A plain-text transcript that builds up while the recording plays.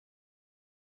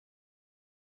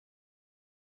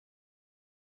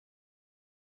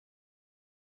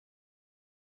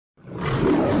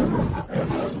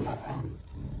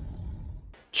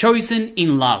chosen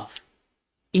in love,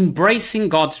 embracing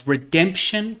God's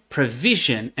redemption,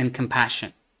 provision, and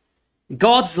compassion.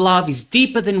 God's love is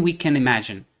deeper than we can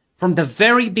imagine. From the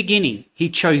very beginning, he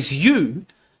chose you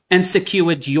and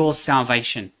secured your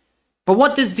salvation. But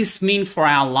what does this mean for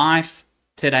our life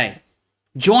today?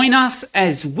 Join us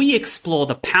as we explore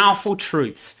the powerful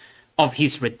truths of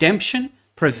his redemption,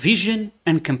 provision,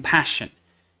 and compassion.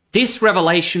 This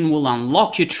revelation will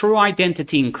unlock your true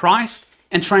identity in Christ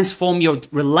and transform your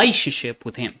relationship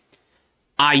with him.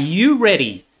 Are you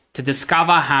ready to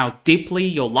discover how deeply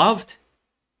you're loved?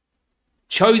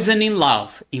 Chosen in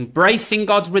love, embracing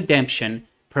God's redemption,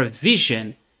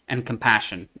 provision, and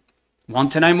compassion.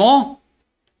 Want to know more?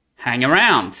 Hang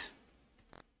around.